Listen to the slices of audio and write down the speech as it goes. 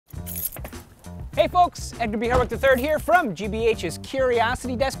Hey folks, Edgar B. Herwick III here from GBH's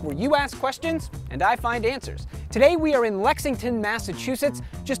Curiosity Desk, where you ask questions and I find answers. Today we are in Lexington, Massachusetts,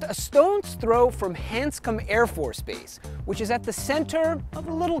 just a stone's throw from Hanscom Air Force Base, which is at the center of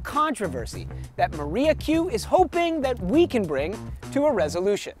a little controversy that Maria Q is hoping that we can bring to a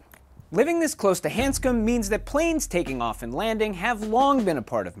resolution. Living this close to Hanscom means that planes taking off and landing have long been a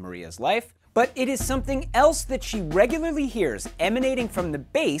part of Maria's life, but it is something else that she regularly hears emanating from the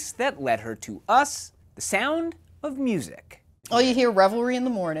base that led her to us, the sound of music. Oh, you hear revelry in the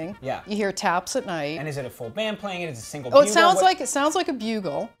morning. Yeah. You hear taps at night. And is it a full band playing it? Is it a single bugle? Oh, it sounds like a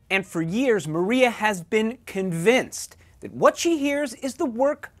bugle. And for years, Maria has been convinced that what she hears is the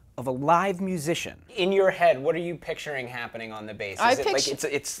work of a live musician. In your head, what are you picturing happening on the base? Is it like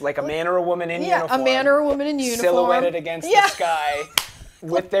it's like a man or a woman in uniform? Yeah, a man or a woman in uniform. Silhouetted against the sky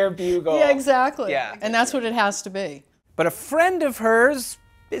with their bugle. Yeah, exactly. Yeah. And that's what it has to be. But a friend of hers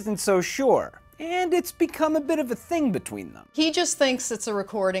isn't so sure, and it's become a bit of a thing between them. He just thinks it's a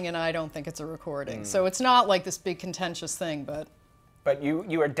recording, and I don't think it's a recording. So it's not like this big contentious thing, but... But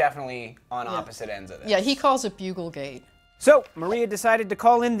you are definitely on opposite ends of this. Yeah, he calls it Buglegate. So Maria decided to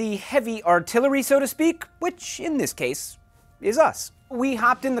call in the heavy artillery, so to speak, which in this case is us. We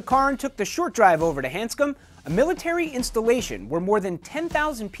hopped in the car and took the short drive over to Hanscom, a military installation where more than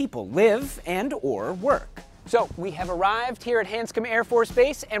 10,000 people live and or work. So we have arrived here at Hanscom Air Force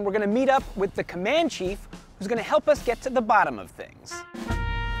Base, and we're going to meet up with the command chief, who's going to help us get to the bottom of things.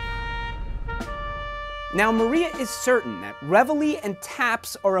 Now, Maria is certain that reveille and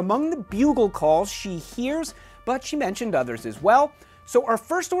taps are among the bugle calls she hears, but she mentioned others as well. So our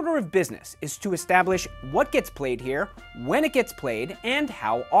first order of business is to establish what gets played here, when it gets played, and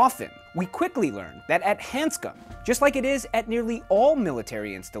how often. We quickly learn that at Hanscom, just like it is at nearly all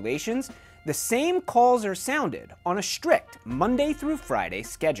military installations, the same calls are sounded on a strict Monday through Friday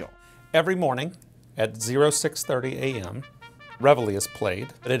schedule. Every morning at 06:30 a.m., reveille is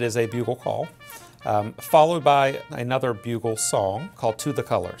played. It is a bugle call, followed by another bugle song called To the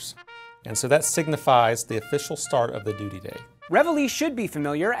Colors. And so that signifies the official start of the duty day. Reveille should be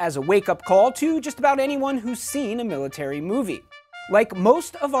familiar as a wake-up call to just about anyone who's seen a military movie. Like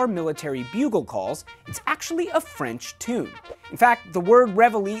most of our military bugle calls, it's actually a French tune. In fact, the word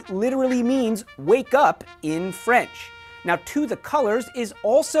reveille literally means wake up in French. Now, To the Colors is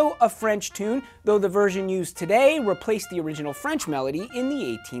also a French tune, though the version used today replaced the original French melody in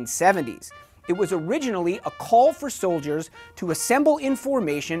the 1870s. It was originally a call for soldiers to assemble in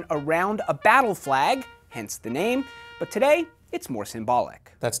formation around a battle flag, hence the name, but today it's more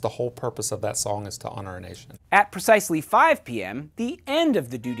symbolic. That's the whole purpose of that song, is to honor our nation. At precisely 5 p.m., the end of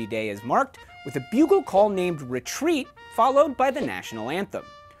the duty day is marked with a bugle call named Retreat, followed by the national anthem.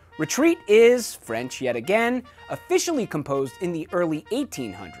 Retreat is, French yet again, officially composed in the early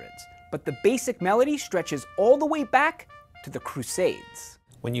 1800s, but the basic melody stretches all the way back to the Crusades.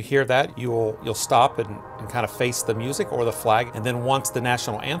 When you hear that, you'll stop and kind of face the music or the flag, and then once the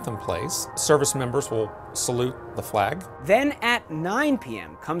national anthem plays, service members will salute the flag. Then at 9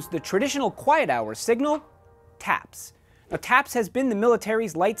 p.m. comes the traditional quiet hour signal, taps. Now, taps has been the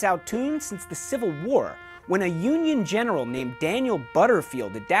military's lights out tune since the Civil War, when a Union general named Daniel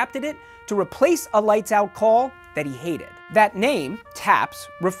Butterfield adapted it to replace a lights out call that he hated. That name, taps,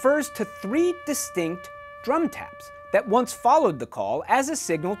 refers to 3 distinct drum taps that once followed the call as a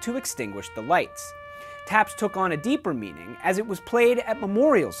signal to extinguish the lights. Taps took on a deeper meaning as it was played at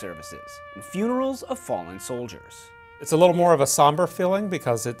memorial services and funerals of fallen soldiers. It's a little more of a somber feeling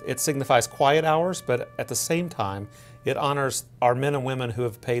because it signifies quiet hours, but at the same time, it honors our men and women who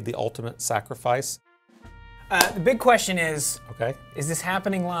have paid the ultimate sacrifice. The big question is, Okay. Is this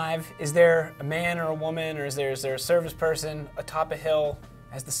happening live? Is there a man or a woman, or is there a service person atop a hill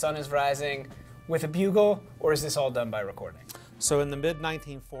as the sun is rising with a bugle, or is this all done by recording? So in the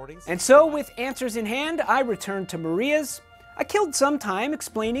mid-1940s... And so, with answers in hand, I returned to Maria's. I killed some time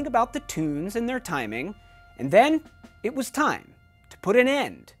explaining about the tunes and their timing, and then it was time to put an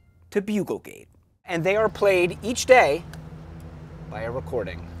end to Buglegate. And they are played each day by a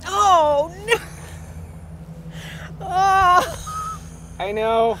recording. Oh, no! Oh! I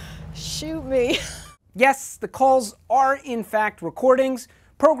know. Shoot me. Yes, the calls are in fact recordings,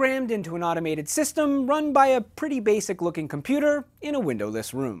 programmed into an automated system run by a pretty basic-looking computer in a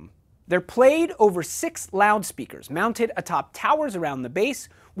windowless room. They're played over 6 loudspeakers mounted atop towers around the base,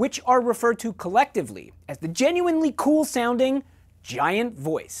 which are referred to collectively as the genuinely cool-sounding giant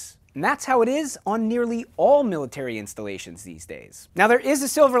voice. And that's how it is on nearly all military installations these days. Now, there is a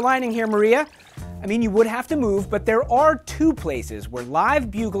silver lining here, Maria. I mean, you would have to move, but there are 2 places where live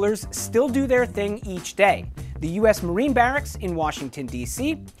buglers still do their thing each day. the U.S. Marine Barracks in Washington,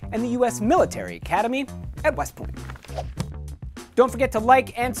 D.C., and the U.S. Military Academy at West Point. Don't forget to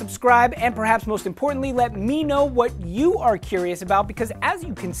like and subscribe, and perhaps most importantly, let me know what you are curious about, because as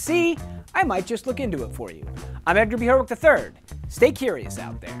you can see, I might just look into it for you. I'm Edgar B. Herwick III. Stay curious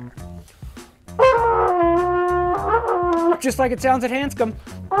out there. Just like it sounds at Hanscom.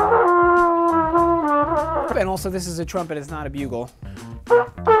 And also, this is a trumpet, it's not a bugle.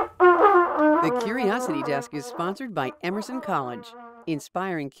 The Curiosity Desk is sponsored by Emerson College,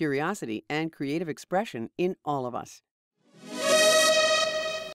 inspiring curiosity and creative expression in all of us.